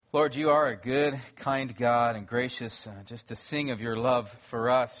Lord, you are a good, kind God and gracious. Just to sing of your love for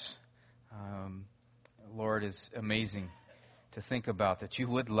us, Lord, is amazing to think about, that you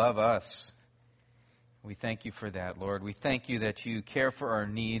would love us. We thank you for that, Lord. We thank you that you care for our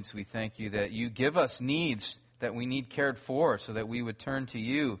needs. We thank you that you give us needs that we need cared for so that we would turn to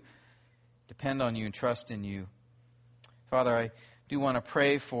you, depend on you, and trust in you. Father, I do want to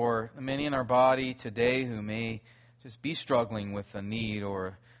pray for many in our body today who may just be struggling with a need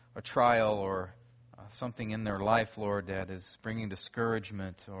or a trial or something in their life, Lord, that is bringing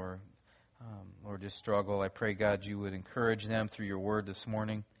discouragement or just struggle. I pray, God, you would encourage them through your word this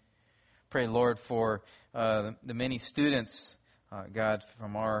morning. Pray, Lord, for the many students, God,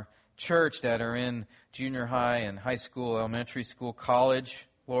 from our church that are in junior high and high school, elementary school, college,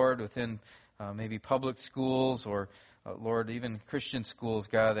 Lord, within maybe public schools or, Lord, even Christian schools,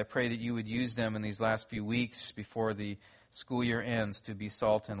 God. I pray that you would use them in these last few weeks before the school year ends to be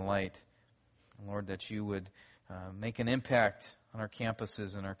salt and light. And Lord, that you would make an impact on our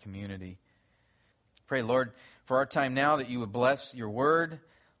campuses and our community. Pray, Lord, for our time now that you would bless your word.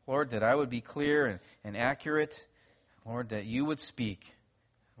 Lord, that I would be clear and accurate. Lord, that you would speak.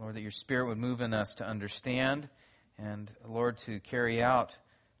 Lord, that your Spirit would move in us to understand and, Lord, to carry out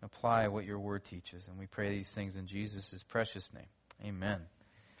and apply what your word teaches. And we pray these things in Jesus' precious name. Amen.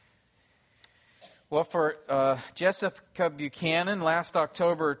 Well, for Jessica Buchanan, last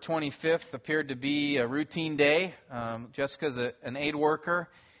October 25th appeared to be a routine day. Jessica's an aid worker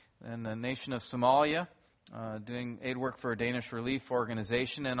in the nation of Somalia, doing aid work for a Danish relief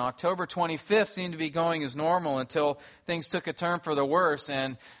organization. And October 25th seemed to be going as normal until things took a turn for the worse,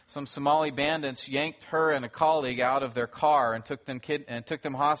 and some Somali bandits yanked her and a colleague out of their car and took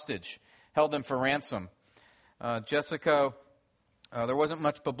them hostage, held them for ransom. Jessica, there wasn't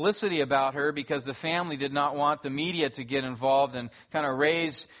much publicity about her because the family did not want the media to get involved and kind of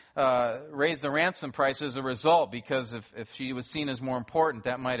raise the ransom price as a result, because if she was seen as more important,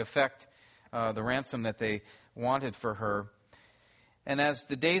 that might affect the ransom that they wanted for her. And as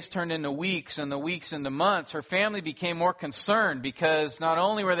the days turned into weeks and the weeks into months, her family became more concerned, because not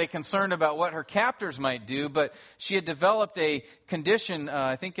only were they concerned about what her captors might do, but she had developed a condition,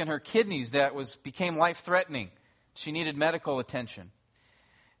 I think in her kidneys, that became life-threatening. She needed medical attention.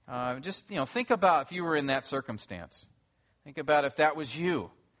 Think about if you were in that circumstance. Think about if that was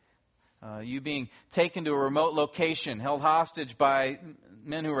you. You being taken to a remote location, held hostage by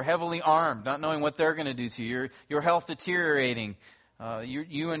men who are heavily armed, not knowing what they're going to do to you. Your health deteriorating.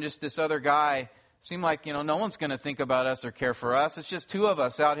 You and just this other guy seem like, no one's going to think about us or care for us. It's just two of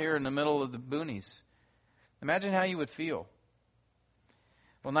us out here in the middle of the boonies. Imagine how you would feel.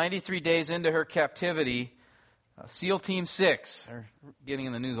 Well, 93 days into her captivity, SEAL Team 6, are getting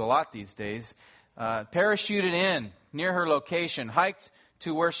in the news a lot these days, parachuted in near her location, hiked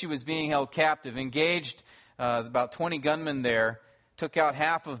to where she was being held captive, engaged about 20 gunmen there, took out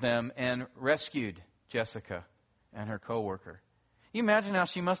half of them, and rescued Jessica and her co-worker. You imagine how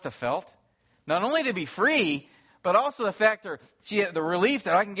she must have felt? Not only to be free, but also the fact that she had the relief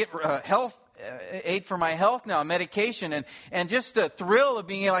that I can get health aid for my health now, medication, and just the thrill of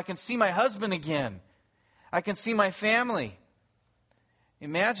being able, I can see my husband again. I can see my family.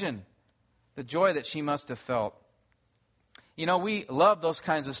 Imagine the joy that she must have felt. We love those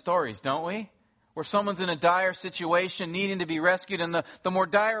kinds of stories, don't we? Where someone's in a dire situation, needing to be rescued, and the more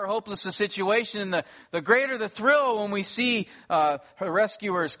dire or hopeless the situation, the greater the thrill when we see her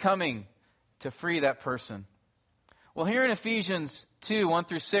rescuers coming to free that person. Well, here in Ephesians 2, 1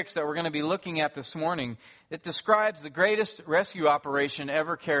 through 6, that we're going to be looking at this morning, it describes the greatest rescue operation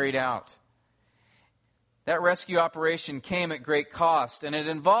ever carried out. That rescue operation came at great cost, and it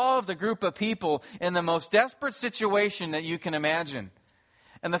involved a group of people in the most desperate situation that you can imagine.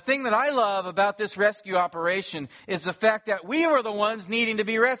 And the thing that I love about this rescue operation is the fact that we were the ones needing to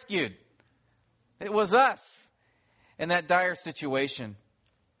be rescued. It was us in that dire situation.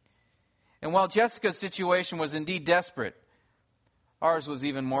 And while Jessica's situation was indeed desperate, ours was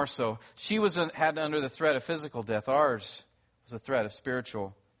even more so. She had under the threat of physical death. Ours was a threat of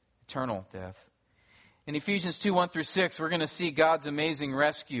spiritual, eternal death. In Ephesians 2, 1 through 6, we're going to see God's amazing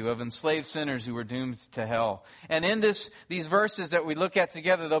rescue of enslaved sinners who were doomed to hell. And in these verses that we look at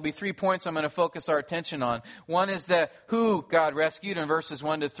together, there'll be 3 points I'm going to focus our attention on. One is that who God rescued in verses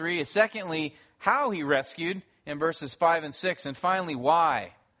 1 to 3. Secondly, how He rescued in verses 5 and 6. And finally,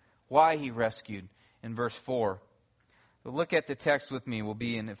 why. Why He rescued in verse 4. So look at the text with me. We'll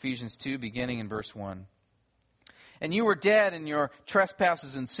be in Ephesians 2, beginning in verse 1. And you were dead in your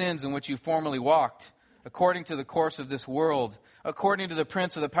trespasses and sins in which you formerly walked, according to the course of this world, according to the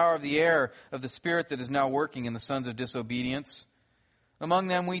prince of the power of the air, of the spirit that is now working in the sons of disobedience, Among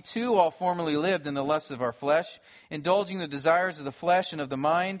them we too all formerly lived in the lusts of our flesh, indulging the desires of the flesh and of the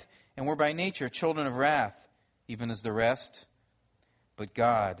mind, and were by nature children of wrath, even as the rest. But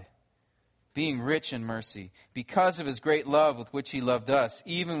God, being rich in mercy, because of His great love with which He loved us,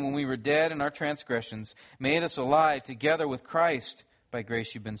 even when we were dead in our transgressions, made us alive together with Christ. By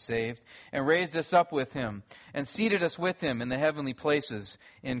grace you've been saved, and raised us up with Him, and seated us with Him in the heavenly places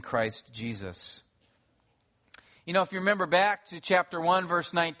in Christ Jesus. You know, if you remember back to chapter 1,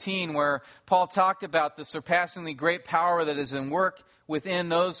 verse 19, where Paul talked about the surpassingly great power that is in work within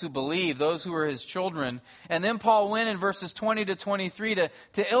those who believe, those who are His children. And then Paul went in verses 20 to 23 to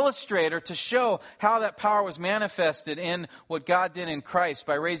illustrate or to show how that power was manifested in what God did in Christ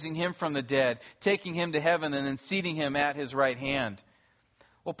by raising Him from the dead, taking Him to heaven, and then seating Him at His right hand.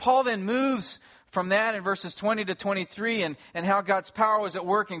 Well, Paul then moves from that in verses 20 to 23 and how God's power was at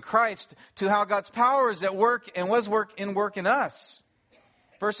work in Christ to how God's power is at work and was work in us.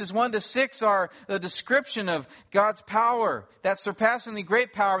 Verses 1 to 6 are the description of God's power, that surpassingly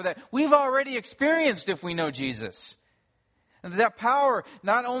great power that we've already experienced if we know Jesus. And that power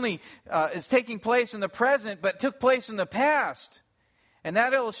not only is taking place in the present, but took place in the past. And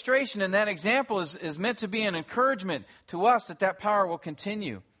that illustration and that example is meant to be an encouragement to us that power will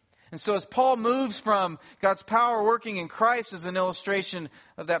continue. And so as Paul moves from God's power working in Christ as an illustration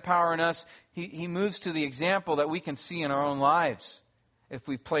of that power in us, he moves to the example that we can see in our own lives if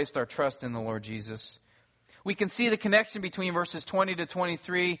we've placed our trust in the Lord Jesus. We can see the connection between verses 20 to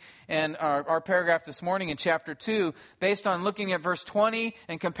 23 and our paragraph this morning in chapter 2 based on looking at verse 20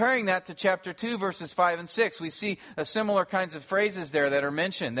 and comparing that to chapter 2 verses 5 and 6. We see a similar kinds of phrases there that are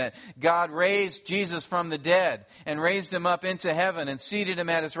mentioned, that God raised Jesus from the dead and raised Him up into heaven and seated Him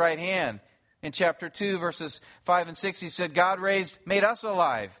at His right hand. In chapter 2 verses 5 and 6 he said God made us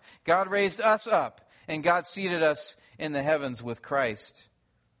alive. God raised us up and God seated us in the heavens with Christ.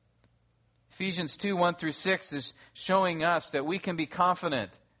 Ephesians 2, 1 through 6 is showing us that we can be confident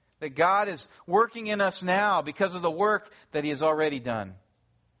that God is working in us now because of the work that He has already done.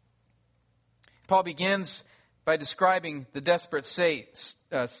 Paul begins by describing the desperate state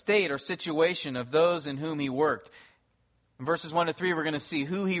or situation of those in whom He worked. In verses 1 to 3, we're going to see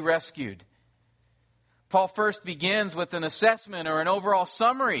who He rescued. Paul first begins with an assessment or an overall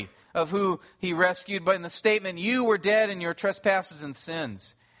summary of who He rescued, but in the statement, you were dead in your trespasses and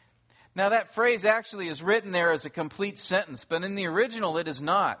sins. Now that phrase actually is written there as a complete sentence, but in the original it is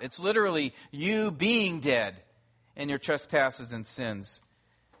not. It's literally you being dead in your trespasses and sins.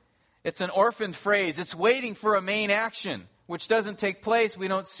 It's an orphaned phrase. It's waiting for a main action, which doesn't take place. We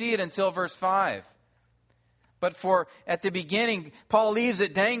don't see it until verse 5. But at the beginning, Paul leaves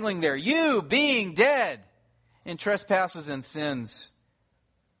it dangling there. You being dead in trespasses and sins.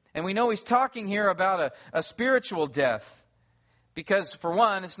 And we know he's talking here about a spiritual death. Because, for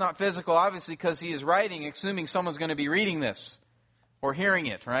one, it's not physical, obviously, because he is writing, assuming someone's going to be reading this or hearing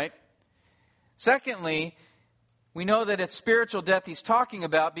it, right? Secondly, we know that it's spiritual death he's talking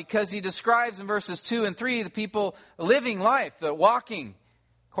about because he describes in verses 2 and 3 the people living life, the walking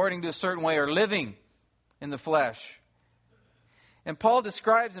according to a certain way or living in the flesh. And Paul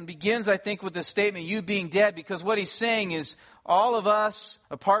describes and begins, I think, with this statement, you being dead, because what he's saying is all of us,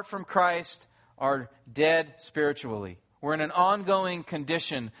 apart from Christ, are dead spiritually. We're in an ongoing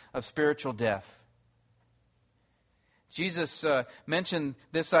condition of spiritual death. Jesus mentioned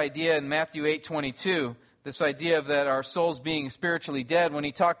this idea in Matthew 8:22, this idea of that our souls being spiritually dead, when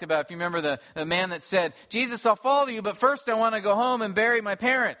he talked about, if you remember the man that said, Jesus, I'll follow you, but first I want to go home and bury my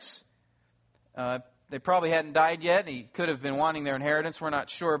parents. They probably hadn't died yet. He could have been wanting their inheritance. We're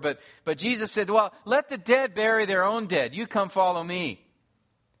not sure. But Jesus said, well, let the dead bury their own dead. You come follow me.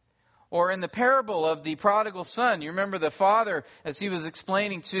 Or in the parable of the prodigal son, you remember the father, as he was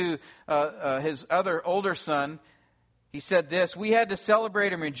explaining to his other older son, he said this, we had to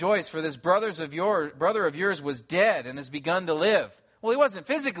celebrate and rejoice, for this brother of yours was dead and has begun to live. Well, he wasn't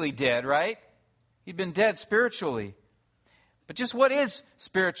physically dead, right? He'd been dead spiritually. But just what is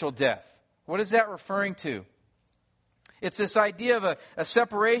spiritual death? What is that referring to? It's this idea of a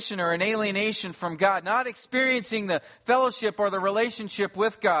separation or an alienation from God, not experiencing the fellowship or the relationship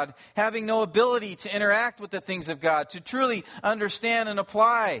with God, having no ability to interact with the things of God, to truly understand and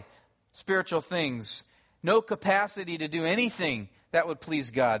apply spiritual things, no capacity to do anything that would please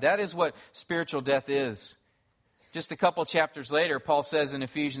God. That is what spiritual death is. Just a couple chapters later, Paul says in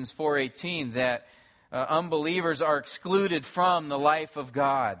Ephesians 4:18 that unbelievers are excluded from the life of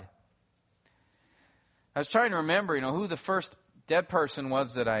God. I was trying to remember, who the first dead person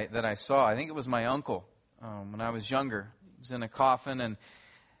was that I saw. I think it was my uncle when I was younger. He was in a coffin, and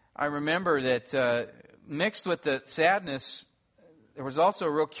I remember that mixed with the sadness, there was also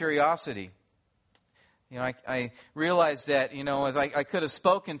a real curiosity. I realized that, as I could have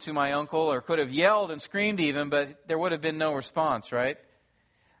spoken to my uncle or could have yelled and screamed even, but there would have been no response, right?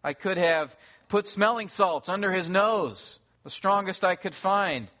 I could have put smelling salts under his nose, the strongest I could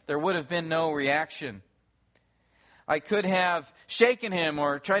find. There would have been no reaction. I could have shaken him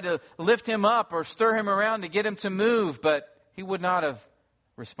or tried to lift him up or stir him around to get him to move, but he would not have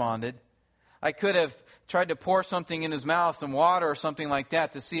responded. I could have tried to pour something in his mouth, some water or something like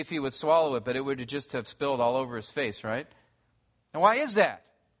that, to see if he would swallow it, but it would have just have spilled all over his face, right? And why is that?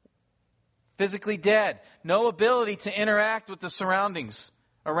 Physically dead. No ability to interact with the surroundings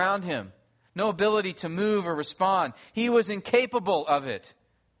around him. No ability to move or respond. He was incapable of it.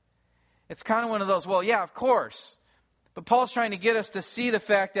 It's kind of one of those, well, yeah, of course. But Paul's trying to get us to see the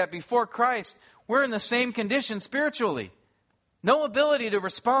fact that before Christ, we're in the same condition spiritually. No ability to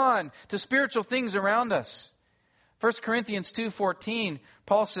respond to spiritual things around us. 1 Corinthians 2:14,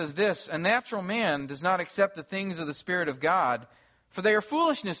 Paul says this, "A natural man does not accept the things of the Spirit of God, for they are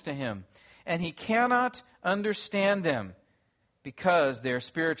foolishness to him, and he cannot understand them, because they are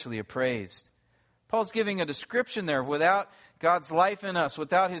spiritually appraised." Paul's giving a description there of without God's life in us,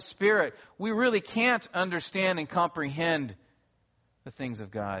 without His Spirit, we really can't understand and comprehend the things of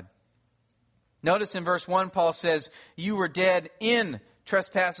God. Notice in verse 1, Paul says, "You were dead in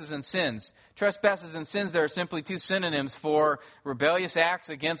trespasses and sins." Trespasses and sins there are simply two synonyms for rebellious acts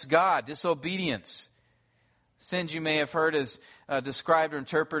against God, disobedience. Sins you may have heard as described or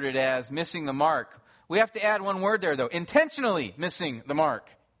interpreted as missing the mark. We have to add one word there, though, intentionally missing the mark.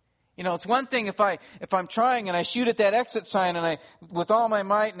 It's one thing if I'm trying and I shoot at that exit sign and with all my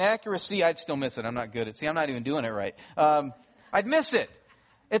might and accuracy, I'd still miss it. I'm not good at it. See, I'm not even doing it right. I'd miss it.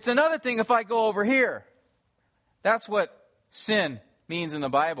 It's another thing if I go over here. That's what sin means in the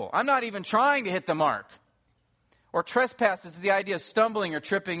Bible. I'm not even trying to hit the mark. Or trespass is the idea of stumbling or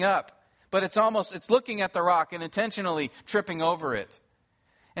tripping up. But it's looking at the rock and intentionally tripping over it.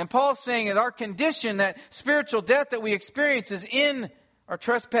 And Paul's saying that our condition, that spiritual death that we experience, is in our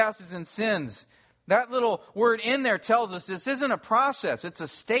trespasses and sins. That little word "in" there tells us this isn't a process, it's a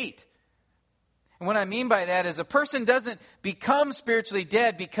state. And what I mean by that is a person doesn't become spiritually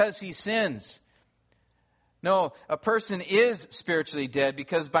dead because he sins. No, a person is spiritually dead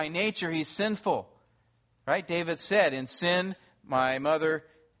because by nature he's sinful. Right? David said, "In sin my mother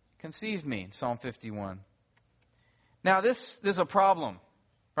conceived me," in Psalm 51. Now this is a problem,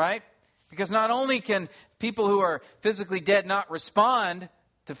 right? Because not only can people who are physically dead not respond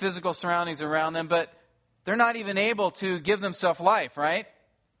to physical surroundings around them, but they're not even able to give themselves life, right?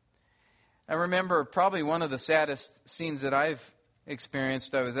 I remember probably one of the saddest scenes that I've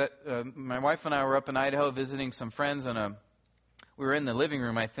experienced. I was my wife and I were up in Idaho visiting some friends, and we were in the living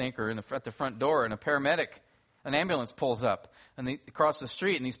room, I think, or at the front door, and an ambulance pulls up across the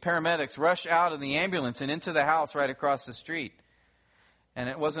street, and these paramedics rush out of the ambulance and into the house right across the street. And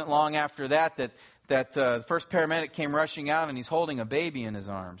it wasn't long after that the first paramedic came rushing out, and he's holding a baby in his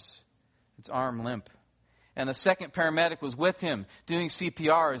arms. Its arm limp. And the second paramedic was with him doing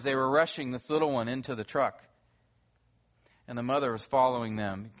CPR as they were rushing this little one into the truck. And the mother was following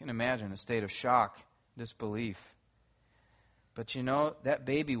them. You can imagine a state of shock, disbelief. But that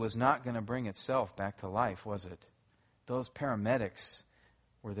baby was not going to bring itself back to life, was it? Those paramedics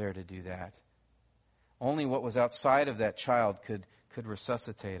were there to do that. Only what was outside of that child could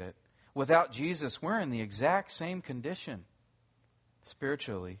resuscitate it. Without Jesus, we're in the exact same condition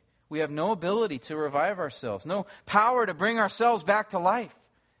spiritually. We have no ability to revive ourselves, no power to bring ourselves back to life.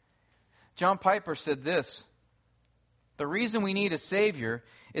 John Piper said this, "The reason we need a Savior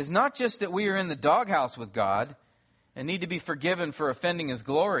is not just that we are in the doghouse with God and need to be forgiven for offending His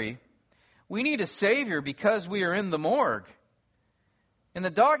glory. We need a Savior because we are in the morgue. In the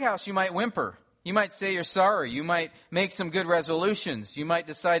doghouse, you might whimper. You might say you're sorry. You might make some good resolutions. You might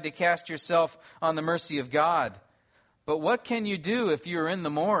decide to cast yourself on the mercy of God. But what can you do if you're in the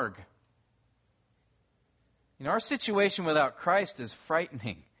morgue?" Our situation without Christ is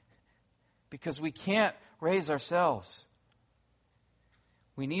frightening because we can't raise ourselves.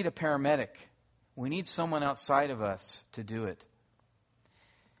 We need a paramedic. We need someone outside of us to do it.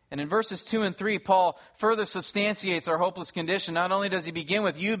 And in verses 2 and 3, Paul further substantiates our hopeless condition. Not only does he begin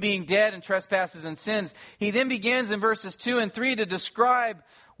with you being dead in trespasses and sins, he then begins in verses 2 and 3 to describe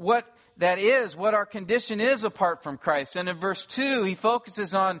what that is, what our condition is apart from Christ. And in verse 2, he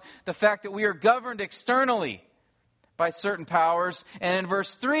focuses on the fact that we are governed externally by certain powers. And in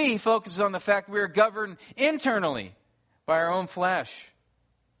verse 3, he focuses on the fact that we are governed internally by our own flesh.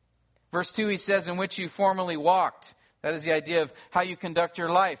 Verse 2, he says, "In which you formerly walked." That is the idea of how you conduct your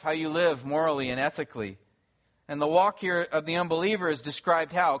life, how you live morally and ethically. And the walk here of the unbeliever is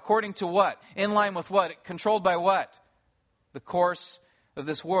described how? According to what? In line with what? Controlled by what? The course of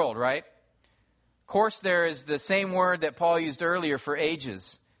this world, right? Course there is the same word that Paul used earlier for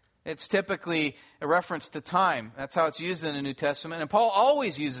ages. It's typically a reference to time. That's how it's used in the New Testament. And Paul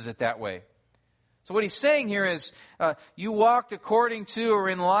always uses it that way. So what he's saying here is, you walked according to or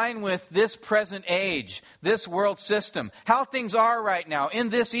in line with this present age, this world system, how things are right now in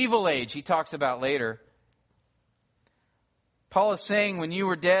this evil age, he talks about later. Paul is saying when you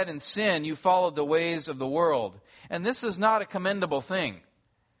were dead in sin, you followed the ways of the world. And this is not a commendable thing.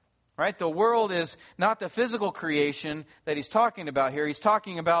 Right? The world is not the physical creation that he's talking about here. He's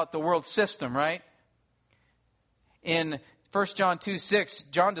talking about the world system, right? In 1 John 2:6,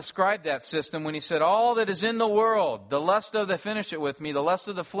 John described that system when he said, all that is in the world, the lust of the, finish it with me, the lust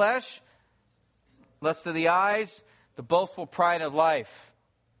of the flesh, lust of the eyes, the boastful pride of life.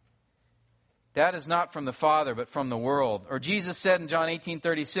 That is not from the Father, but from the world. Or Jesus said in John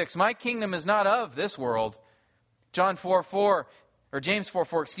 18:36, my kingdom is not of this world. James 4:4,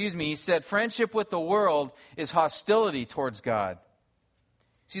 he said, friendship with the world is hostility towards God.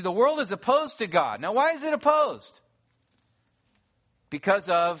 See, the world is opposed to God. Now, why is it opposed? Because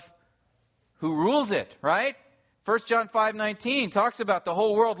of who rules it, right? 1 John 5:19 talks about the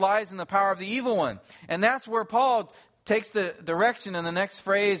whole world lies in the power of the evil one. And that's where Paul takes the direction in the next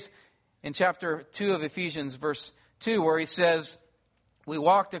phrase in chapter 2 of Ephesians, verse 2, where he says, we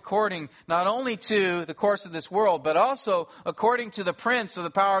walked according not only to the course of this world, but also according to the prince of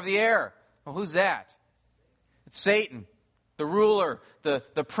the power of the air. Well, who's that? It's Satan, the ruler,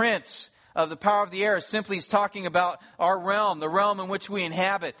 the prince of the power of the air. Simply he's talking about our realm, the realm in which we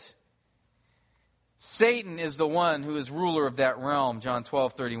inhabit. Satan is the one who is ruler of that realm, John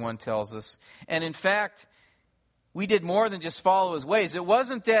 12:31 tells us. And in fact, we did more than just follow his ways. It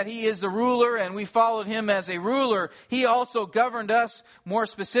wasn't that he is the ruler and we followed him as a ruler. He also governed us more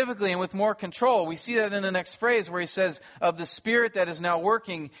specifically and with more control. We see that in the next phrase where he says, of the spirit that is now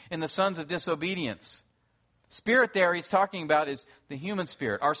working in the sons of disobedience. Spirit there he's talking about is the human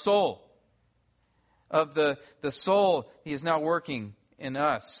spirit, our soul. Of the soul he is now working in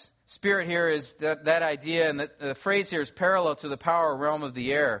us. Spirit here is that idea, and the phrase here is parallel to the power realm of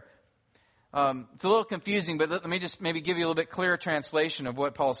the air. It's a little confusing, but let me just maybe give you a little bit clearer translation of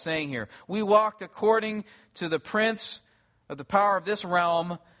what Paul's saying here. We walked according to the prince of the power of this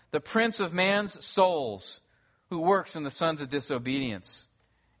realm, the prince of man's souls, who works in the sons of disobedience.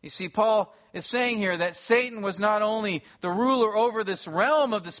 You see, Paul is saying here that Satan was not only the ruler over this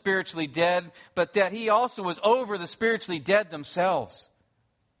realm of the spiritually dead, but that he also was over the spiritually dead themselves.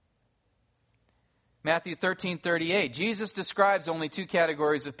 Matthew 13:38, Jesus describes only two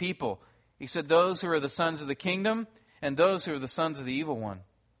categories of people. He said those who are the sons of the kingdom and those who are the sons of the evil one.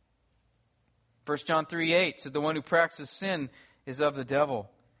 1 John 3:8 said the one who practices sin is of the devil.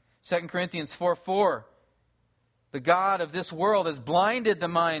 2 Corinthians 4:4, the God of this world has blinded the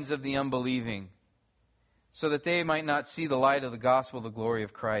minds of the unbelieving so that they might not see the light of the gospel of the glory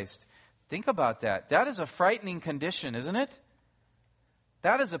of Christ. Think about that. That is a frightening condition, isn't it?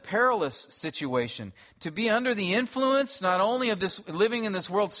 That is a perilous situation. To be under the influence not only of this living in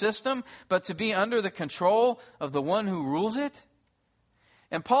this world system, but to be under the control of the one who rules it.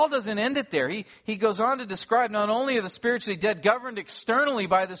 And Paul doesn't end it there. He goes on to describe not only are the spiritually dead governed externally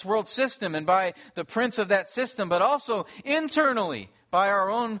by this world system and by the prince of that system, but also internally by our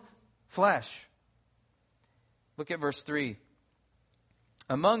own flesh. Look at verse 3.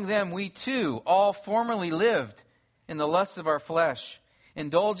 Among them we too all formerly lived in the lusts of our flesh,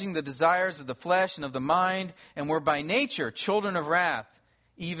 indulging the desires of the flesh and of the mind, and were by nature children of wrath,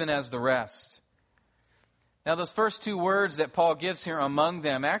 even as the rest. Now, those first two words that Paul gives here, among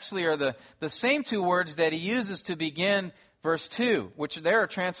them, actually are the same two words that he uses to begin verse 2, which there are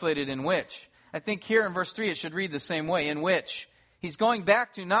translated in which. I think here in verse 3 it should read the same way, in which. He's going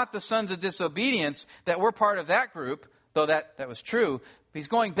back to not the sons of disobedience, that we're part of that group, though that was true. He's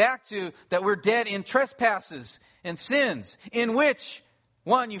going back to that we're dead in trespasses and sins, in which,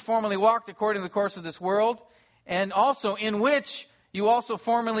 one, you formerly walked according to the course of this world, and also in which you also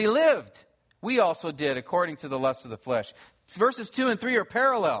formerly lived. We also did according to the lust of the flesh. Verses 2 and 3 are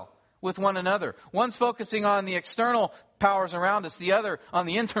parallel with one another. One's focusing on the external powers around us, the other on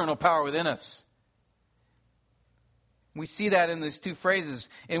the internal power within us. We see that in these two phrases.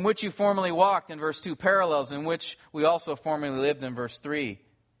 In which you formerly walked in verse 2 parallels, in which we also formerly lived in verse 3.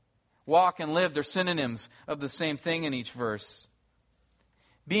 Walk and lived are synonyms of the same thing in each verse.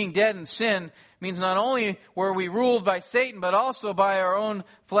 Being dead in sin means not only were we ruled by Satan, but also by our own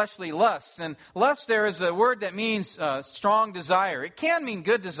fleshly lusts. And lust there is a word that means strong desire. It can mean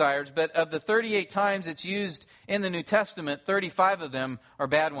good desires, but of the 38 times it's used in the New Testament, 35 of them are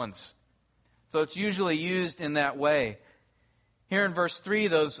bad ones. So it's usually used in that way. Here in verse 3,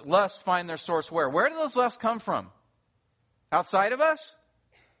 those lusts find their source where? Where do those lusts come from? Outside of us?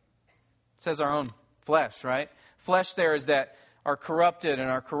 It says our own flesh, right? Flesh there is that our corrupted and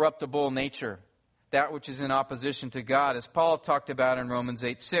our corruptible nature, that which is in opposition to God, as Paul talked about in Romans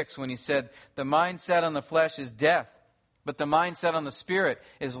 8:6 when he said, the mind set on the flesh is death, but the mind set on the Spirit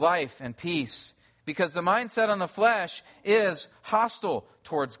is life and peace. Because the mind set on the flesh is hostile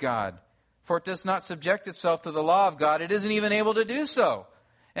towards God, for it does not subject itself to the law of God. It isn't even able to do so.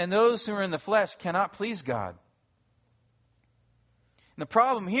 And those who are in the flesh cannot please God. And the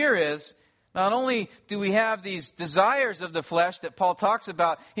problem here is, not only do we have these desires of the flesh that Paul talks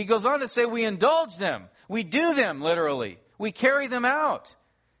about, he goes on to say we indulge them. We do them, literally. We carry them out.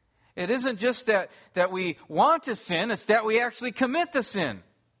 It isn't just that we want to sin, it's that we actually commit the sin.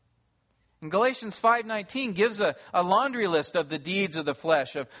 And Galatians 5:19 gives a laundry list of the deeds of the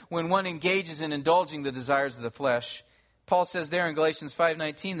flesh, of when one engages in indulging the desires of the flesh. Paul says there in Galatians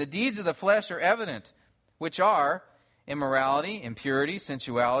 5:19, the deeds of the flesh are evident, which are immorality, impurity,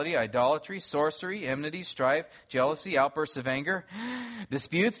 sensuality, idolatry, sorcery, enmity, strife, jealousy, outbursts of anger,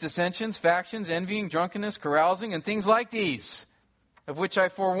 disputes, dissensions, factions, envying, drunkenness, carousing, and things like these, of which I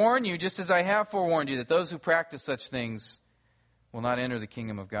forewarn you, just as I have forewarned you, that those who practice such things will not enter the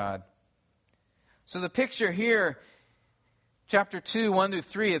kingdom of God. So the picture here, chapter 2, 1 through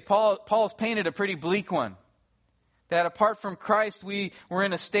 3, Paul's painted a pretty bleak one. That apart from Christ, we were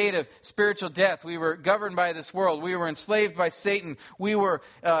in a state of spiritual death. We were governed by this world. We were enslaved by Satan. We were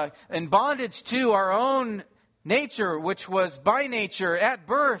in bondage to our own nature, which was by nature, at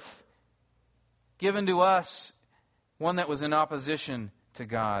birth, given to us, one that was in opposition to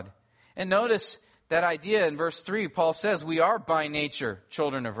God. And notice that idea in verse 3, Paul says, we are by nature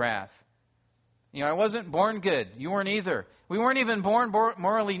children of wrath. You know, I wasn't born good. You weren't either. We weren't even born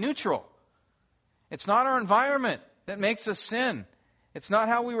morally neutral. It's not our environment that makes us sin. It's not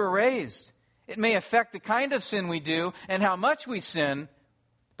how we were raised. It may affect the kind of sin we do and how much we sin,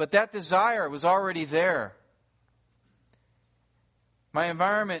 but that desire was already there. My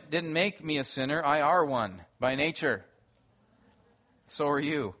environment didn't make me a sinner. I are one by nature. So are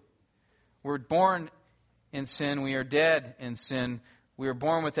you. We're born in sin. We are dead in sin. We are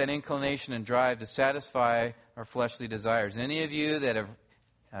born with that inclination and drive to satisfy our fleshly desires. Any of you that have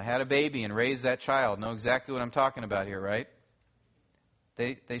had a baby and raised that child know exactly what I'm talking about here, right?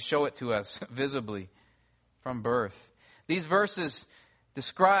 They show it to us visibly from birth. These verses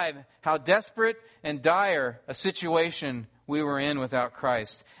describe how desperate and dire a situation we were in without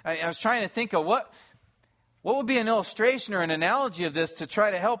Christ. I was trying to think of what would be an illustration or an analogy of this to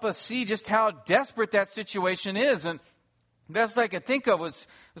try to help us see just how desperate that situation is. And the best I could think of was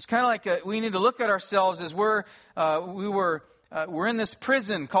kind of like we need to look at ourselves as we're in this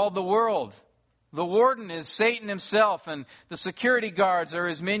prison called the world. The warden is Satan himself, and the security guards are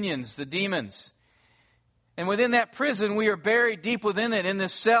his minions, the demons. And within that prison, we are buried deep within it in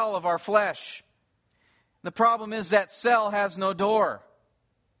this cell of our flesh. The problem is that cell has no door.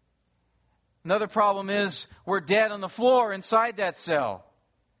 Another problem is we're dead on the floor inside that cell.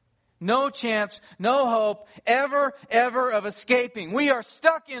 No chance, no hope, ever of escaping. We are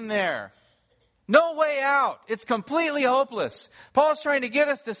stuck in there. No way out. It's completely hopeless. Paul's trying to get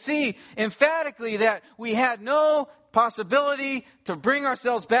us to see emphatically that we had no possibility to bring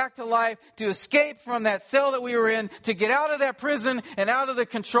ourselves back to life, to escape from that cell that we were in, to get out of that prison and out of the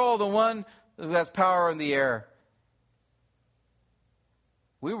control of the one who has power in the air.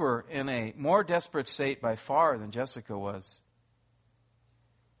 We were in a more desperate state by far than Jessica was.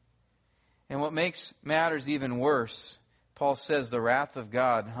 And what makes matters even worse, Paul says the wrath of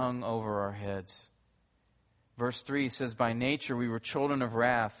God hung over our heads. Verse 3 says, by nature we were children of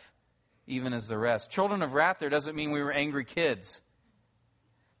wrath, even as the rest. Children of wrath there doesn't mean we were angry kids.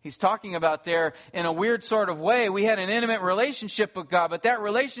 He's talking about there in a weird sort of way. We had an intimate relationship with God, but that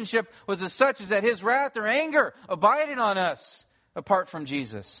relationship was as such as that His wrath or anger abided on us apart from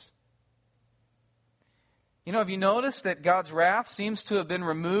Jesus. You know, have you noticed that God's wrath seems to have been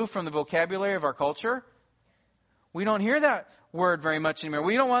removed from the vocabulary of our culture? We don't hear that word very much anymore.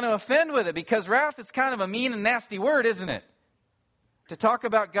 We don't want to offend with it because wrath is kind of a mean and nasty word, isn't it? To talk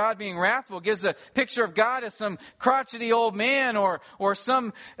about God being wrathful gives a picture of God as some crotchety old man or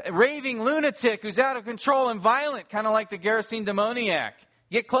some raving lunatic who's out of control and violent, kind of like the Gerasene demoniac.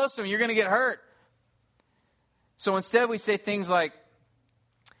 Get close to him, you're going to get hurt. So instead we say things like,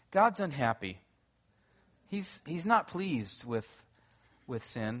 God's unhappy. He's not pleased with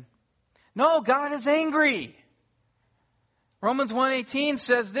sin. No, God is angry. Romans 1:18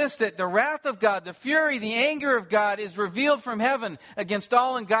 says this, that the wrath of God, the fury, the anger of God is revealed from heaven against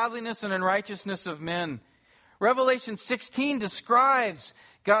all ungodliness and unrighteousness of men. Revelation 16 describes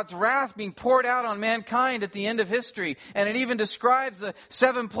God's wrath being poured out on mankind at the end of history. And it even describes the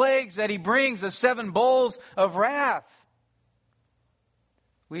 7 plagues that He brings, the 7 bowls of wrath.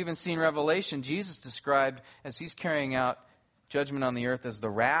 We even see in Revelation, Jesus described as He's carrying out judgment on the earth as the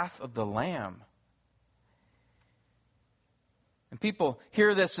wrath of the Lamb. And people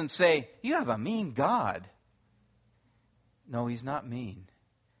hear this and say, you have a mean God. No, He's not mean.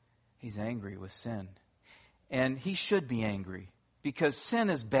 He's angry with sin. And He should be angry because sin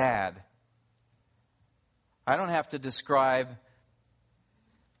is bad. I don't have to describe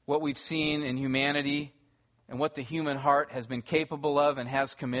what we've seen in humanity and what the human heart has been capable of and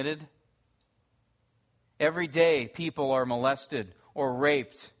has committed. Every day people are molested or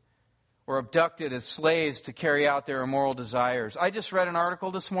raped or abducted as slaves to carry out their immoral desires. I just read an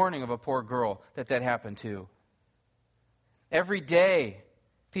article this morning of a poor girl that happened to. Every day,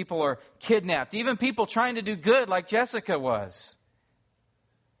 people are kidnapped. Even people trying to do good like Jessica was.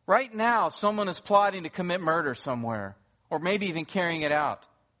 Right now, someone is plotting to commit murder somewhere, or maybe even carrying it out.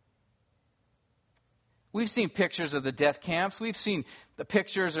 We've seen pictures of the death camps. We've seen the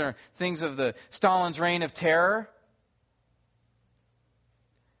pictures or things of the Stalin's reign of terror.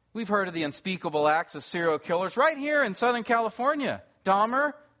 We've heard of the unspeakable acts of serial killers right here in Southern California.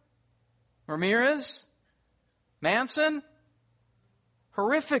 Dahmer, Ramirez, Manson.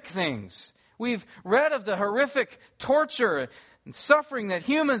 Horrific things. We've read of the horrific torture and suffering that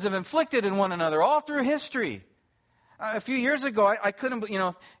humans have inflicted in one another all through history. A few years ago, I couldn't,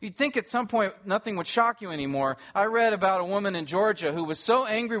 you'd think at some point nothing would shock you anymore. I read about a woman in Georgia who was so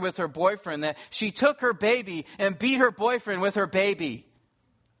angry with her boyfriend that she took her baby and beat her boyfriend with her baby.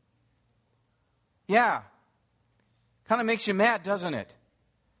 Yeah. Kind of makes you mad, doesn't it?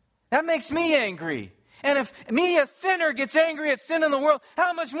 That makes me angry. And if me, a sinner, gets angry at sin in the world,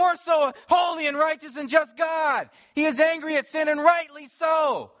 how much more so a holy and righteous and just God? He is angry at sin, and rightly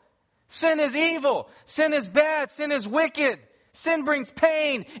so. Sin is evil. Sin is bad. Sin is wicked. Sin brings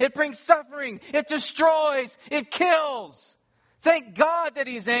pain. It brings suffering. It destroys. It kills. Thank God that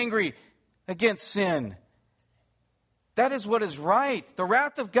He's angry against sin. That is what is right. The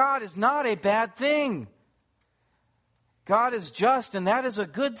wrath of God is not a bad thing. God is just, and that is a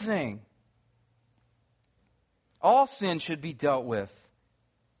good thing. All sin should be dealt with.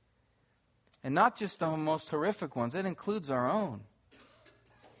 And not just the most horrific ones. It includes our own.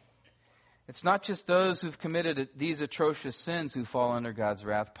 It's not just those who've committed these atrocious sins who fall under God's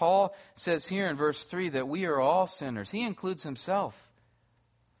wrath. Paul says here in verse 3 that we are all sinners. He includes himself.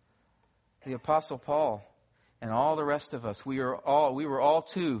 The Apostle Paul and all the rest of us, we were all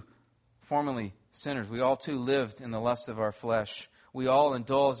too formerly sinners. We all too lived in the lust of our flesh. We all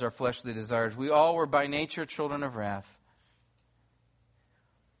indulged our fleshly desires. We all were by nature children of wrath.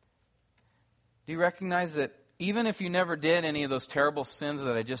 Do you recognize that even if you never did any of those terrible sins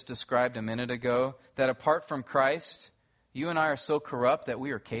that I just described a minute ago, that apart from Christ, you and I are so corrupt that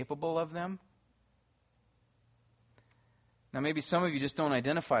we are capable of them? Now maybe some of you just don't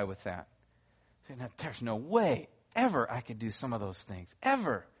identify with that. Say, there's no way ever I could do some of those things.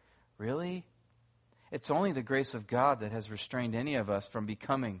 Ever. Really? It's only the grace of God that has restrained any of us from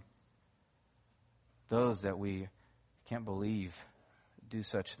becoming those that we can't believe do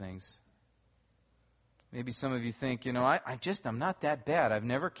such things. Maybe some of you think, I'm not that bad. I've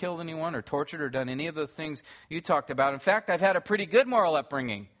never killed anyone or tortured or done any of those things you talked about. In fact, I've had a pretty good moral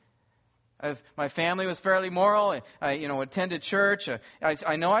upbringing. My family was fairly moral. I attended church.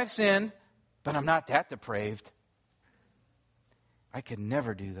 I know I've sinned, but I'm not that depraved. I could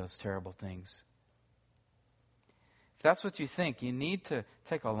never do those terrible things. If that's what you think, you need to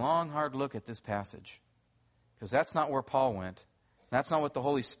take a long, hard look at this passage. Because that's not where Paul went. That's not what the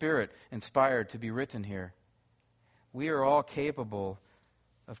Holy Spirit inspired to be written here. We are all capable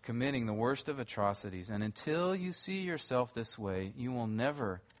of committing the worst of atrocities. And until you see yourself this way, you will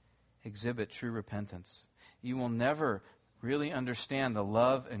never exhibit true repentance. You will never really understand the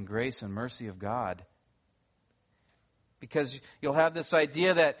love and grace and mercy of God. Because you'll have this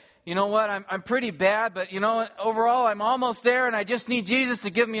idea that, I'm pretty bad, but overall I'm almost there and I just need Jesus to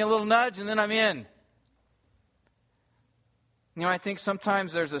give me a little nudge and then I'm in. I think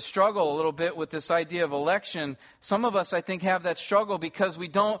sometimes there's a struggle a little bit with this idea of election. Some of us, I think, have that struggle because we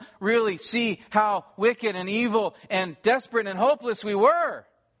don't really see how wicked and evil and desperate and hopeless we were.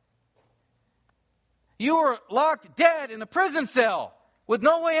 You were locked dead in a prison cell with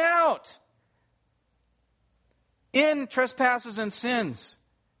no way out, in trespasses and sins,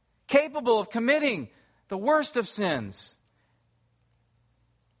 capable of committing the worst of sins.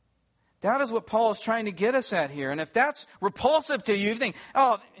 That is what Paul is trying to get us at here. And if that's repulsive to you, you think,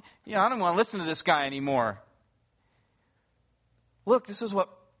 I don't want to listen to this guy anymore. Look, this is what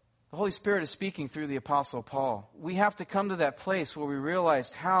the Holy Spirit is speaking through the Apostle Paul. We have to come to that place where we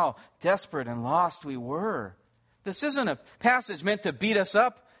realized how desperate and lost we were. This isn't a passage meant to beat us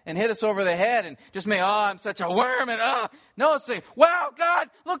up and hit us over the head and just make, I'm such a worm. No, it's saying, wow, God,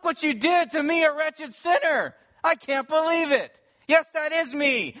 look what you did to me, a wretched sinner. I can't believe it. Yes, that is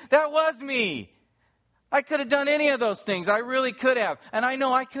me. That was me. I could have done any of those things. I really could have. And I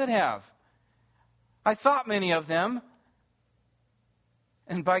know I could have. I thought many of them.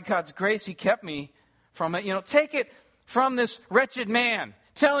 And by God's grace, He kept me from it. Take it from this wretched man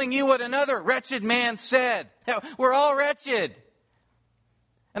telling you what another wretched man said. We're all wretched.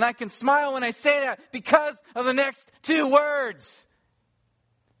 And I can smile when I say that because of the next two words.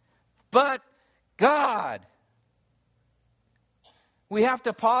 But God. We have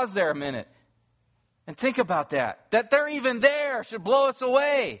to pause there a minute and think about that. That they're even there should blow us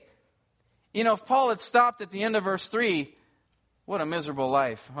away. If Paul had stopped at the end of verse 3, what a miserable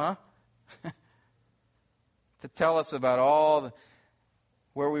life, huh? To tell us about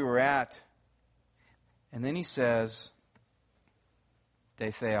where we were at. And then he says,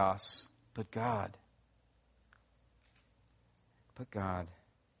 theos, but God. But God.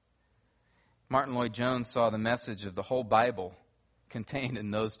 Martin Lloyd-Jones saw the message of the whole Bible contained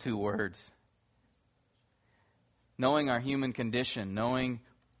in those two words. Knowing our human condition, knowing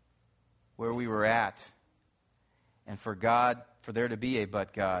where we were at, and for there to be a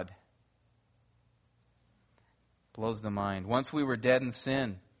but God, blows the mind. Once we were dead in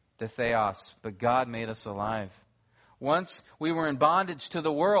sin, the theos, but God made us alive. Once we were in bondage to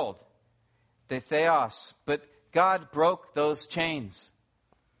the world, the theos, but God broke those chains.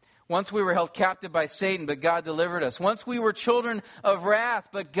 Once we were held captive by Satan, but God delivered us. Once we were children of wrath,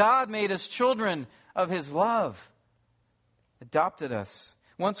 but God made us children of His love. Adopted us.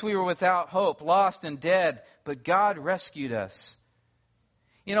 Once we were without hope, lost and dead, but God rescued us.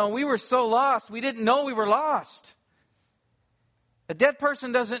 We were so lost, we didn't know we were lost. A dead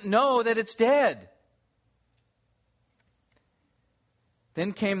person doesn't know that it's dead.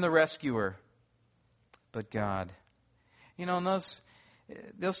 Then came the rescuer, but God. And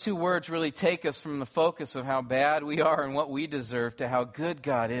those two words really take us from the focus of how bad we are and what we deserve to how good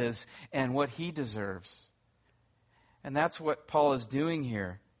God is and what He deserves. And that's what Paul is doing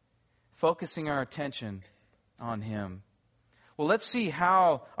here, focusing our attention on Him. Well, let's see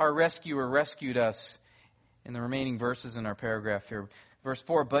how our rescuer rescued us in the remaining verses in our paragraph here. Verse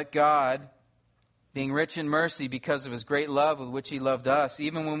 4, but God, being rich in mercy because of His great love with which He loved us,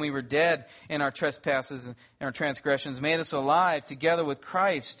 even when we were dead in our trespasses and our transgressions, made us alive together with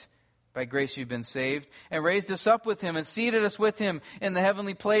Christ. By grace you've been saved, and raised us up with Him and seated us with Him in the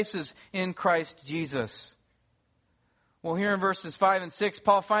heavenly places in Christ Jesus. Well, here in verses 5 and 6,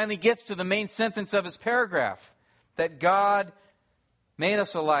 Paul finally gets to the main sentence of his paragraph, that God made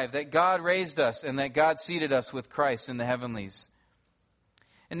us alive, that God raised us, and that God seated us with Christ in the heavenlies.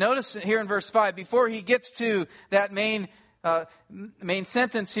 And notice here in verse 5, before he gets to that main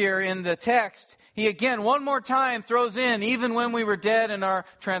sentence here in the text, he again, one more time, throws in, even when we were dead in our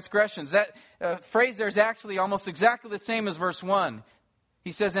transgressions. That phrase there is actually almost exactly the same as verse 1.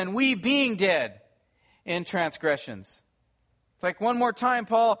 He says, and we being dead in transgressions. It's like one more time,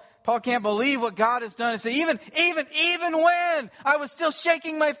 Paul can't believe what God has done. And say, even when I was still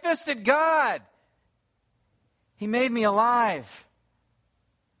shaking my fist at God, He made me alive.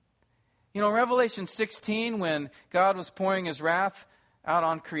 Revelation 16, when God was pouring His wrath out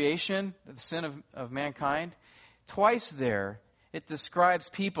on creation, the sin of mankind, twice there it describes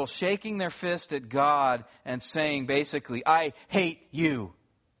people shaking their fist at God and saying basically, I hate you.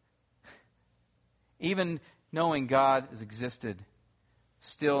 Even knowing God has existed,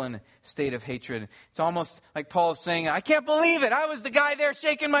 still in a state of hatred. It's almost like Paul is saying, I can't believe it. I was the guy there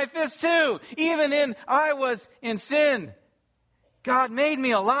shaking my fist too. I was in sin. God made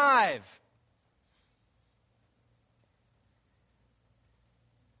me alive.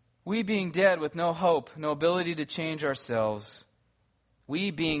 We being dead with no hope, no ability to change ourselves.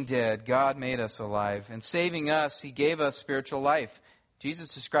 We being dead, God made us alive. And saving us, He gave us spiritual life.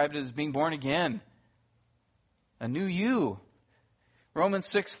 Jesus described it as being born again. A new you. Romans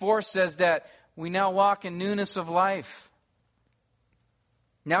 6:4 says that we now walk in newness of life.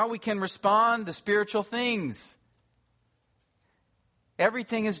 Now we can respond to spiritual things.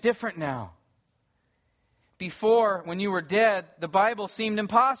 Everything is different now. Before, when you were dead, the Bible seemed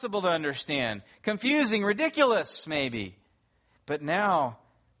impossible to understand. Confusing, ridiculous, maybe. But now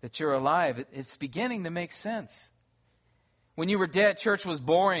that you're alive, it's beginning to make sense. When you were dead, church was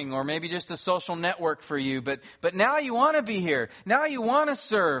boring or maybe just a social network for you. But now you want to be here. Now you want to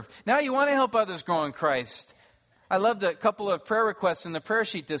serve. Now you want to help others grow in Christ. I loved a couple of prayer requests in the prayer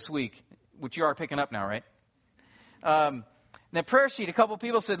sheet this week, which you are picking up now, right? In the prayer sheet, a couple of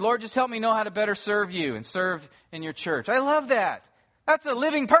people said, Lord, just help me know how to better serve you and serve in your church. I love that. That's a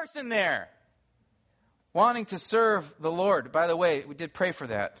living person there. Wanting to serve the Lord. By the way, we did pray for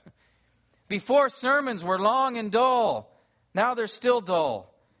that. Before, sermons were long and dull. Now they're still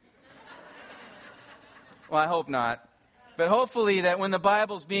dull. Well, I hope not. But hopefully that when the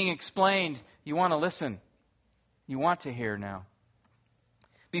Bible's being explained, you want to listen. You want to hear now.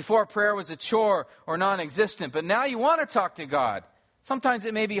 Before, prayer was a chore or non-existent, but now you want to talk to God. Sometimes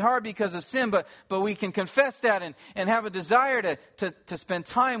it may be hard because of sin, but we can confess that and have a desire to spend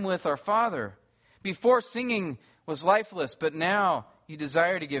time with our Father. Before, singing was lifeless, but now you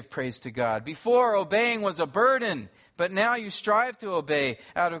desire to give praise to God. Before, obeying was a burden, but now you strive to obey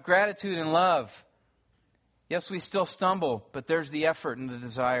out of gratitude and love. Yes, we still stumble, but there's the effort and the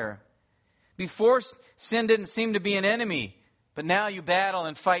desire. Before, sin didn't seem to be an enemy, but now you battle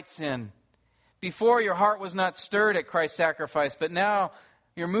and fight sin. Before, your heart was not stirred at Christ's sacrifice, but now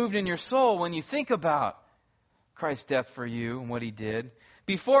you're moved in your soul when you think about Christ's death for you and what He did.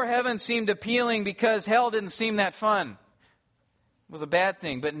 Before, heaven seemed appealing because hell didn't seem that fun. It was a bad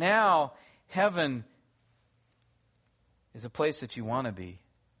thing. But now, heaven is a place that you want to be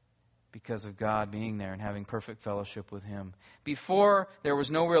because of God being there and having perfect fellowship with Him. Before, there was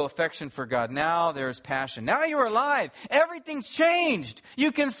no real affection for God. Now, there is passion. Now you're alive. Everything's changed.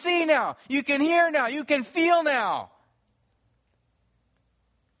 You can see now. You can hear now. You can feel now.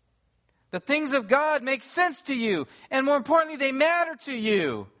 The things of God make sense to you. And more importantly, they matter to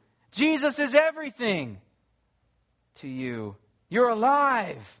you. Jesus is everything to you. You're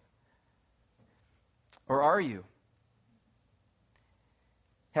alive. Or are you?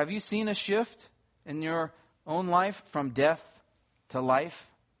 Have you seen a shift in your own life from death to life?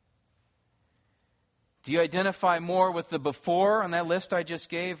 Do you identify more with the before on that list I just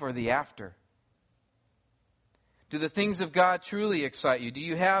gave or the after? Do the things of God truly excite you? Do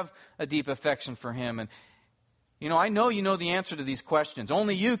you have a deep affection for Him? And, I know you know the answer to these questions.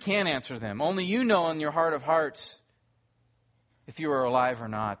 Only you can answer them. Only you know in your heart of hearts if you are alive or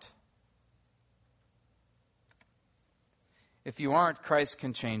not. If you aren't, Christ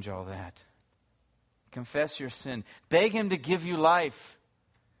can change all that. Confess your sin. Beg Him to give you life.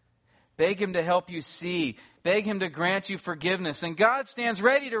 Beg Him to help you see. Beg Him to grant you forgiveness. And God stands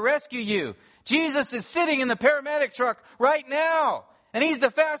ready to rescue you. Jesus is sitting in the paramedic truck right now. And He's the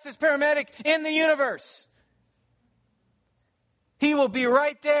fastest paramedic in the universe. He will be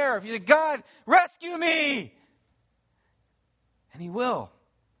right there. If you say, God, rescue me. And He will.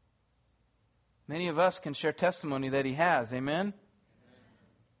 Many of us can share testimony that He has. Amen?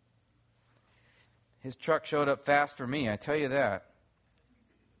 His truck showed up fast for me, I tell you that.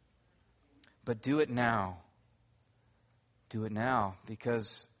 But do it now. Do it now,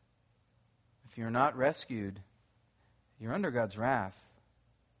 because if you're not rescued, you're under God's wrath.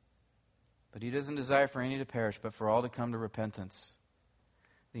 But He doesn't desire for any to perish, but for all to come to repentance.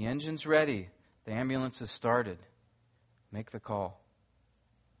 The engine's ready. The ambulance has started. Make the call.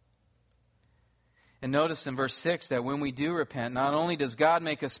 And notice in verse 6 that when we do repent, not only does God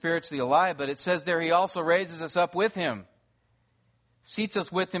make us spiritually alive, but it says there He also raises us up with Him. Seats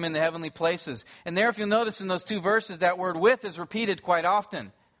us with Him in the heavenly places. And there, if you'll notice in those two verses, that word with is repeated quite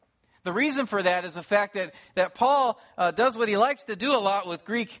often. The reason for that is the fact that Paul does what he likes to do a lot with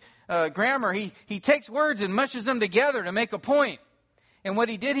Greek grammar. He takes words and mushes them together to make a point. And what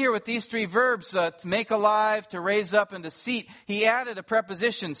he did here with these three verbs, to make alive, to raise up, and to seat, he added a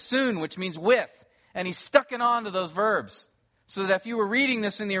preposition, soon, which means with. And he stuck it on to those verbs. So that if you were reading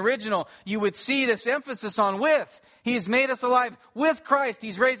this in the original, you would see this emphasis on with. He has made us alive with Christ.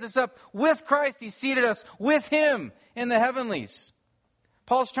 He's raised us up with Christ. He's seated us with Him in the heavenlies.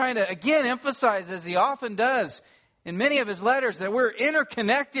 Paul's trying to, again, emphasize, as he often does in many of his letters, that we're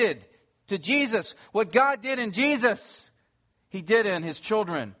interconnected to Jesus. What God did in Jesus, He did in His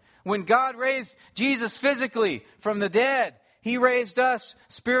children. When God raised Jesus physically from the dead, He raised us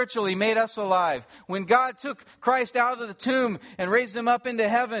spiritually, made us alive. When God took Christ out of the tomb and raised Him up into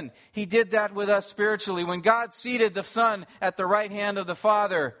heaven, He did that with us spiritually. When God seated the Son at the right hand of the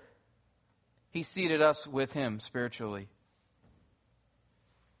Father, He seated us with Him spiritually.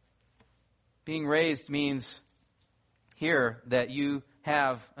 Being raised means here that you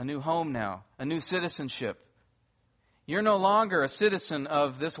have a new home now, a new citizenship, You're no longer a citizen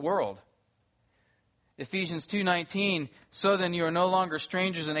of this world. Ephesians 2:19, so then you are no longer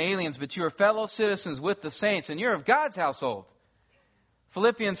strangers and aliens, but you are fellow citizens with the saints, and you're of God's household.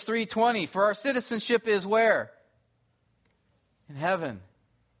 Philippians 3:20, for our citizenship is where? In heaven.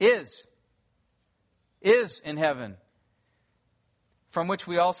 Is in heaven, from which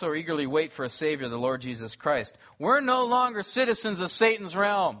we also eagerly wait for a Savior, the Lord Jesus Christ. We're no longer citizens of Satan's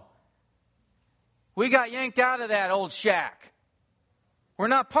realm. We got yanked out of that old shack. We're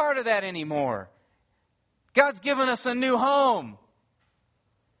not part of that anymore. God's given us a new home.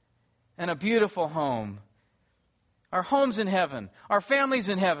 And a beautiful home. Our home's in heaven. Our family's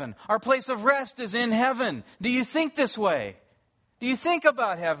in heaven. Our place of rest is in heaven. Do you think this way? Do you think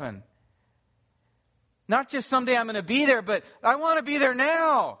about heaven? Not just someday I'm going to be there, but I want to be there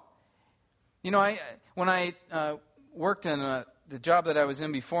now. You know, when I worked in the job that I was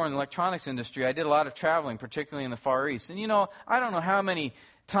in before in the electronics industry, I did a lot of traveling, particularly in the Far East. And you know, I don't know how many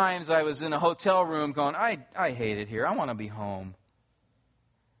times I was in a hotel room going, I hate it here. I want to be home.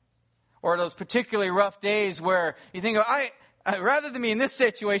 Or those particularly rough days where you think, rather than be in this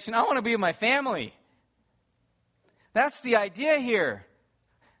situation, I want to be with my family. That's the idea here.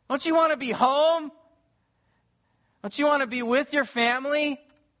 Don't you want to be home? Don't you want to be with your family?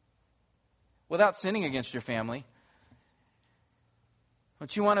 Without sinning against your family.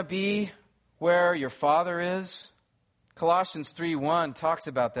 Don't you want to be where your Father is? Colossians 3:1 talks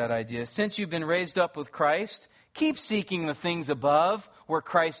about that idea. Since you've been raised up with Christ, keep seeking the things above, where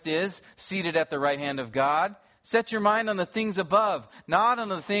Christ is, seated at the right hand of God. Set your mind on the things above, not on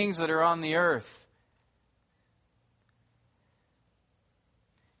the things that are on the earth.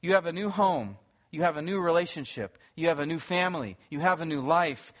 You have a new home. You have a new relationship. You have a new family. You have a new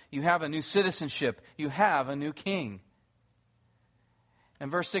life. You have a new citizenship. You have a new king. And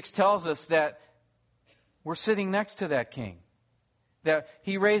verse 6 tells us that we're sitting next to that king. That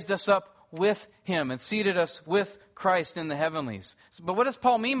he raised us up with him and seated us with Christ in the heavenlies. But what does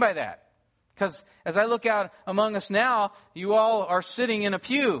Paul mean by that? Because as I look out among us now, you all are sitting in a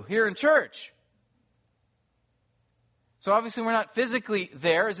pew here in church. So obviously we're not physically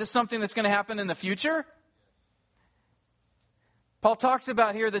there. Is this something that's going to happen in the future? Paul talks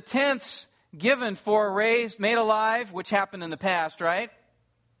about here the tense given for raised, made alive, which happened in the past, right?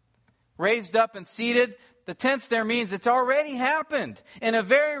 Raised up and seated. The tense there means it's already happened. In a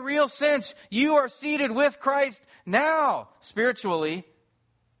very real sense, you are seated with Christ now, spiritually.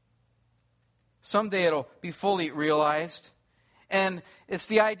 Someday it'll be fully realized. And it's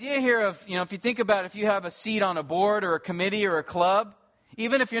the idea here of, if you think about it, if you have a seat on a board or a committee or a club,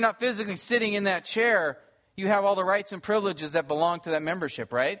 even if you're not physically sitting in that chair, you have all the rights and privileges that belong to that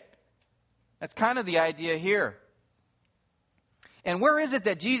membership, right? That's kind of the idea here. And where is it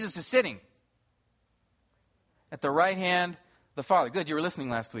that Jesus is sitting? At the right hand of the Father. Good, you were listening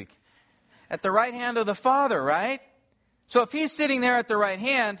last week. At the right hand of the Father, right? So if he's sitting there at the right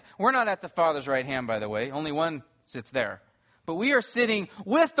hand, we're not at the Father's right hand, by the way. Only one sits there. But we are sitting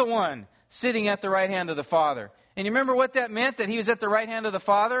with the one sitting at the right hand of the Father. And you remember what that meant, that he was at the right hand of the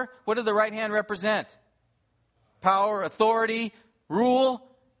Father? What did the right hand represent? Power, authority, rule.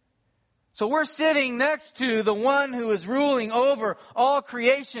 So we're sitting next to the one who is ruling over all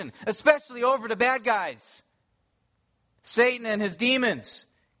creation, especially over the bad guys. Satan and his demons.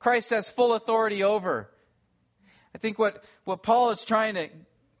 Christ has full authority over. I think what Paul is trying to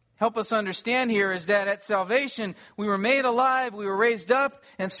help us understand here is that at salvation, we were made alive, we were raised up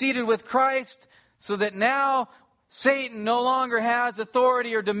and seated with Christ, so that now Satan no longer has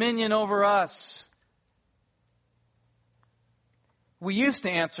authority or dominion over us. We used to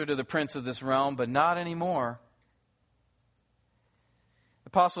answer to the prince of this realm, but not anymore.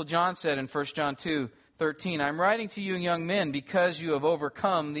 Apostle John said in 1 John 2:13, I'm writing to you, young men, because you have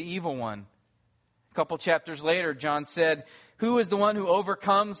overcome the evil one. A couple chapters later, John said, who is the one who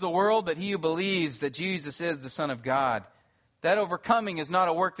overcomes the world but he who believes that Jesus is the Son of God? That overcoming is not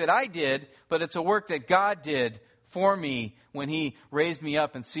a work that I did, but it's a work that God did for me when he raised me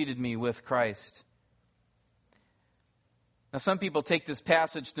up and seated me with Christ. Now, some people take this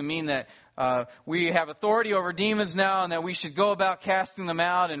passage to mean that we have authority over demons now and that we should go about casting them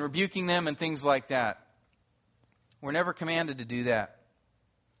out and rebuking them and things like that. We're never commanded to do that.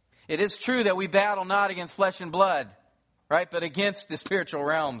 It is true that we battle not against flesh and blood, right, but against the spiritual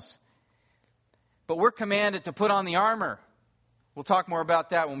realms. But we're commanded to put on the armor. We'll talk more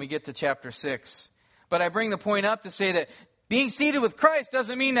about that when we get to chapter 6. But I bring the point up to say that being seated with Christ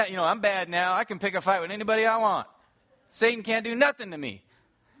doesn't mean that, I'm bad now. I can pick a fight with anybody I want. Satan can't do nothing to me.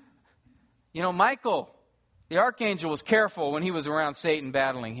 Michael, the archangel, was careful when he was around Satan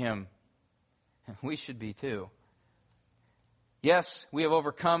battling him. And we should be too. Yes, we have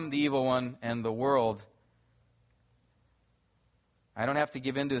overcome the evil one and the world. I don't have to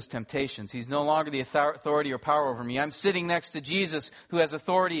give in to his temptations. He's no longer the authority or power over me. I'm sitting next to Jesus, who has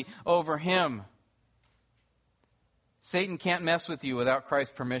authority over him. Satan can't mess with you without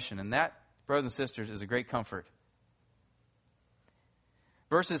Christ's permission. And that, brothers and sisters, is a great comfort.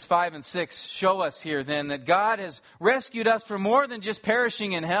 Verses 5 and 6 show us here then that God has rescued us from more than just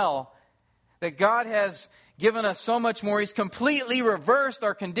perishing in hell. That God has given us so much more. He's completely reversed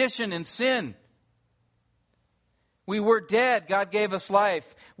our condition in sin. We were dead. God gave us life.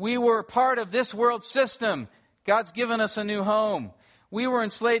 We were part of this world system. God's given us a new home. We were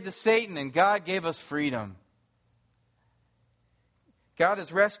enslaved to Satan, and God gave us freedom. God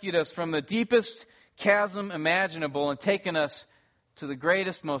has rescued us from the deepest chasm imaginable and taken us to the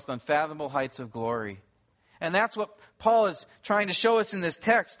greatest, most unfathomable heights of glory. And that's what Paul is trying to show us in this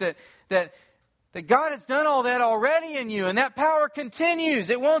text, that God has done all that already in you, and that power continues.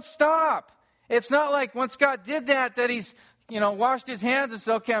 It won't stop. It's not like once God did that he's, washed his hands and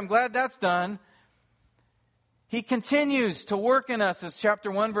said, okay, I'm glad that's done. He continues to work in us, as chapter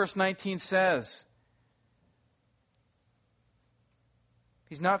 1, verse 19 says.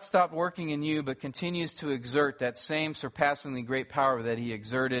 He's not stopped working in you, but continues to exert that same surpassingly great power that he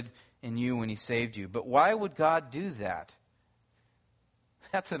exerted in you when he saved you. But why would God do that?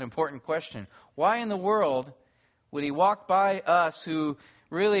 That's an important question. Why in the world would he walk by us who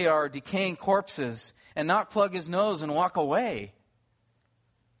really are decaying corpses and not plug his nose and walk away?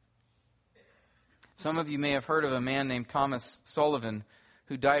 Some of you may have heard of a man named Thomas Sullivan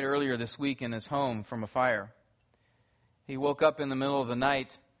who died earlier this week in his home from a fire. He woke up in the middle of the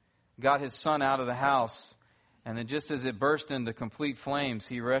night, got his son out of the house, and then just as it burst into complete flames,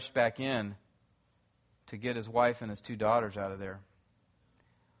 he rushed back in to get his wife and his 2 daughters out of there.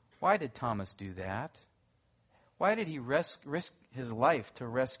 Why did Thomas do that? Why did he risk his life to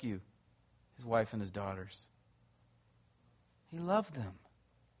rescue his wife and his daughters? He loved them.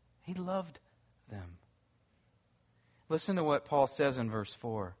 He loved them. Listen to what Paul says in verse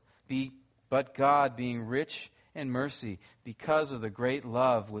 4. But God, being rich in mercy, because of the great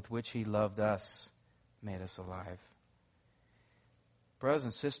love with which he loved us, made us alive. Brothers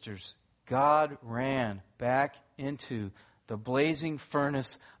and sisters, God ran back into the blazing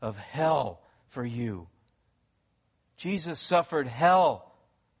furnace of hell for you. Jesus suffered hell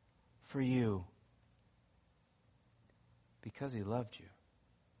for you because he loved you.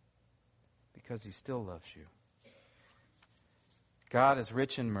 Because he still loves you. God is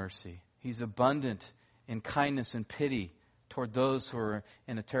rich in mercy. He's abundant in kindness and pity toward those who are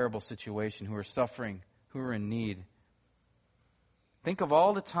in a terrible situation, who are suffering, who are in need. Think of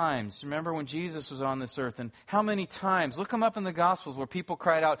all the times, remember when Jesus was on this earth, and how many times, look them up in the Gospels, where people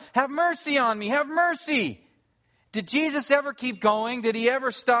cried out, have mercy on me, have mercy. Did Jesus ever keep going? Did he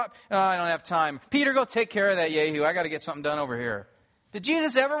ever stop? Oh, I don't have time. Peter, go take care of that Yehu. I got to get something done over here. Did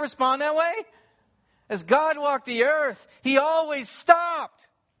Jesus ever respond that way? As God walked the earth, he always stopped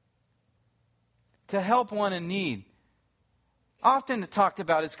to help one in need. Often talked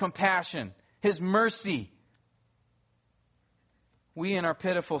about his compassion, his mercy. We in our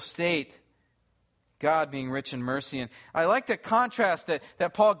pitiful state, God being rich in mercy. And I like the contrast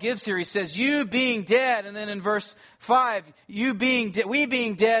that Paul gives here. He says, you being dead, and then in verse 5, we being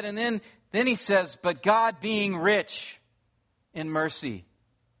dead, and then he says, but God being rich in mercy.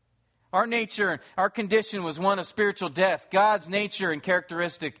 Our nature, our condition was one of spiritual death. God's nature and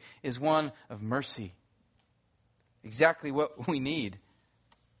characteristic is one of mercy. Exactly what we need.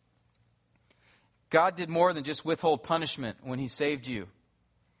 God did more than just withhold punishment when he saved you.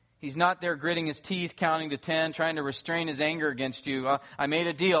 He's not there gritting his teeth, counting to 10, trying to restrain his anger against you. I made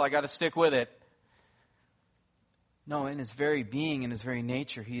a deal, I got to stick with it. No, in his very being, in his very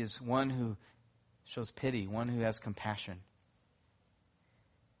nature, he is one who shows pity, one who has compassion.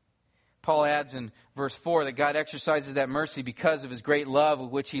 Paul adds in verse 4 that God exercises that mercy because of his great love with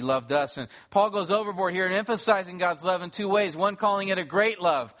which he loved us. And Paul goes overboard here in emphasizing God's love in 2 ways. One, calling it a great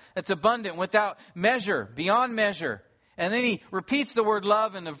love that's abundant, without measure, beyond measure. And then he repeats the word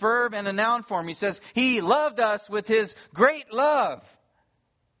love in a verb and a noun form. He says, he loved us with his great love.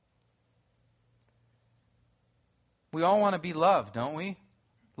 We all want to be loved, don't we?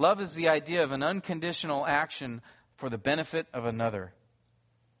 Love is the idea of an unconditional action for the benefit of another.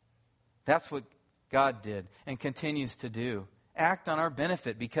 That's what God did and continues to do. Act on our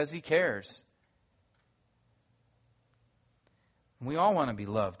benefit because he cares. We all want to be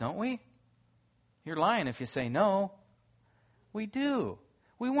loved, don't we? You're lying if you say no. We do.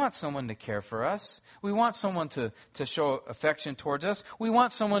 We want someone to care for us. We want someone to show affection towards us. We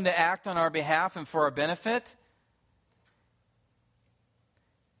want someone to act on our behalf and for our benefit.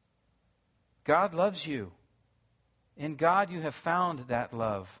 God loves you. In God you have found that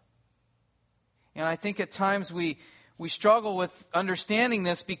love. And I think at times we struggle with understanding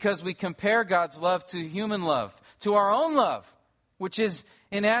this because we compare God's love to human love, to our own love, which is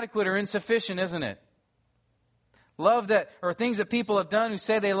inadequate or insufficient, isn't it? Love that, or things that people have done who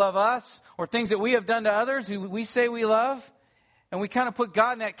say they love us, or things that we have done to others who we say we love. And we kind of put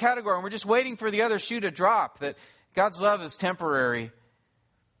God in that category, and we're just waiting for the other shoe to drop, that God's love is temporary.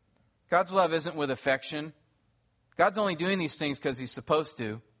 God's love isn't with affection. God's only doing these things because He's supposed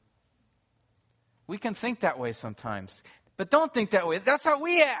to. We can think that way sometimes. But don't think that way. That's how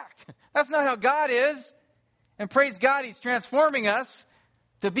we act. That's not how God is. And praise God, He's transforming us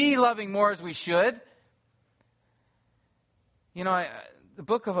to be loving more as we should. You know, the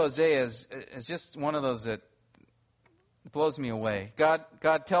book of Hosea is just one of those that blows me away.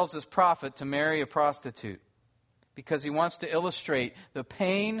 God tells His prophet to marry a prostitute because He wants to illustrate the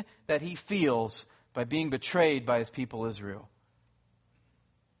pain that he feels by being betrayed by His people Israel.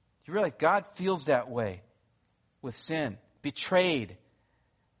 You realize God feels that way with sin, betrayed,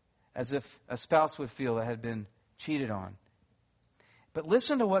 as if a spouse would feel that had been cheated on. But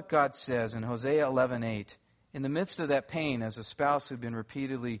listen to what God says in Hosea 11:8. In the midst of that pain, as a spouse who'd been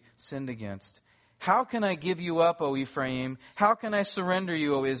repeatedly sinned against. How can I give you up, O Ephraim? How can I surrender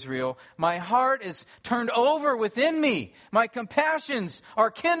you, O Israel? My heart is turned over within me. My compassions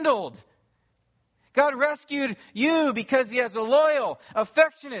are kindled. God rescued you because He has a loyal,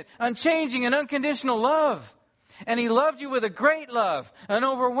 affectionate, unchanging, and unconditional love. And He loved you with a great love, an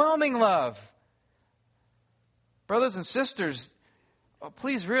overwhelming love. Brothers and sisters,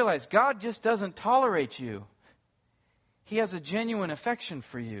 please realize God just doesn't tolerate you. He has a genuine affection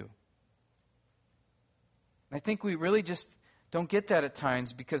for you. I think we really just don't get that at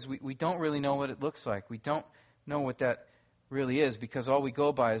times because we don't really know what it looks like. We don't know what that really is because all we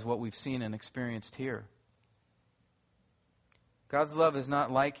go by is what we've seen and experienced here. God's love is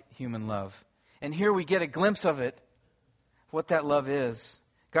not like human love. And here we get a glimpse of it, what that love is.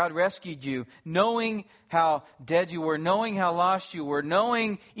 God rescued you, knowing how dead you were, knowing how lost you were,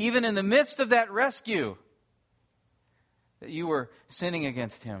 knowing even in the midst of that rescue that you were sinning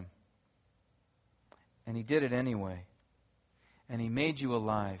against Him. And He did it anyway. And He made you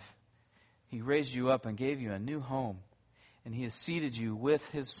alive. He raised you up and gave you a new home. And He has seated you with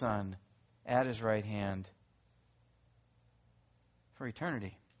His Son at His right hand for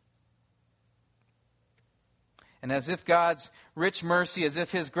eternity. And as if God's rich mercy, as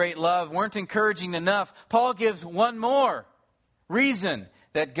if His great love weren't encouraging enough, Paul gives one more reason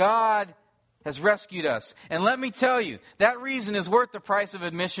that God has rescued us. And let me tell you, that reason is worth the price of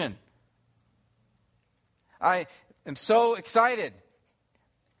admission. I am so excited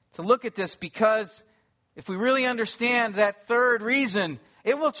to look at this because if we really understand that third reason,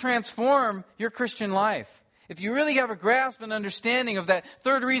 it will transform your Christian life. If you really have a grasp and understanding of that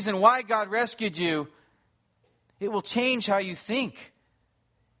third reason why God rescued you, it will change how you think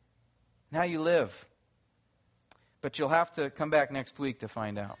and how you live. But you'll have to come back next week to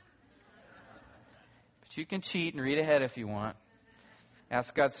find out. But you can cheat and read ahead if you want.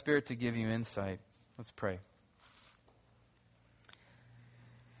 Ask God's Spirit to give you insight. Let's pray.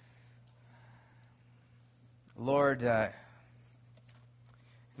 Lord,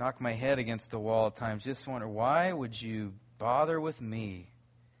 knock my head against the wall at times. Just wonder, why would you bother with me?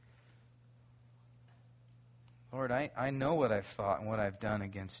 Lord, I know what I've thought and what I've done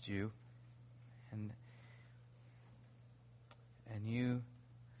against you. And you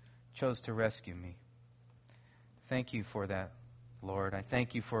chose to rescue me. Thank you for that, Lord. I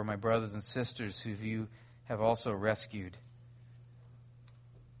thank you for my brothers and sisters who you have also rescued.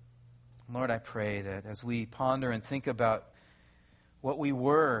 Lord, I pray that as we ponder and think about what we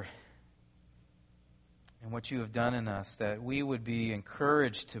were and what you have done in us, that we would be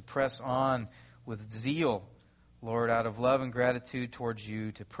encouraged to press on with zeal, Lord, out of love and gratitude towards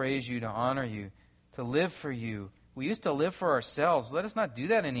you, to praise you, to honor you, to live for you. We used to live for ourselves. Let us not do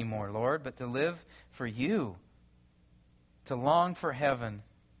that anymore, Lord, but to live for you, to long for heaven,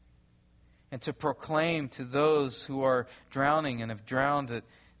 and to proclaim to those who are drowning and have drowned that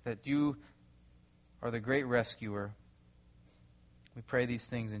you are the great rescuer. We pray these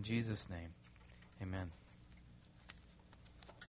things in Jesus' name. Amen.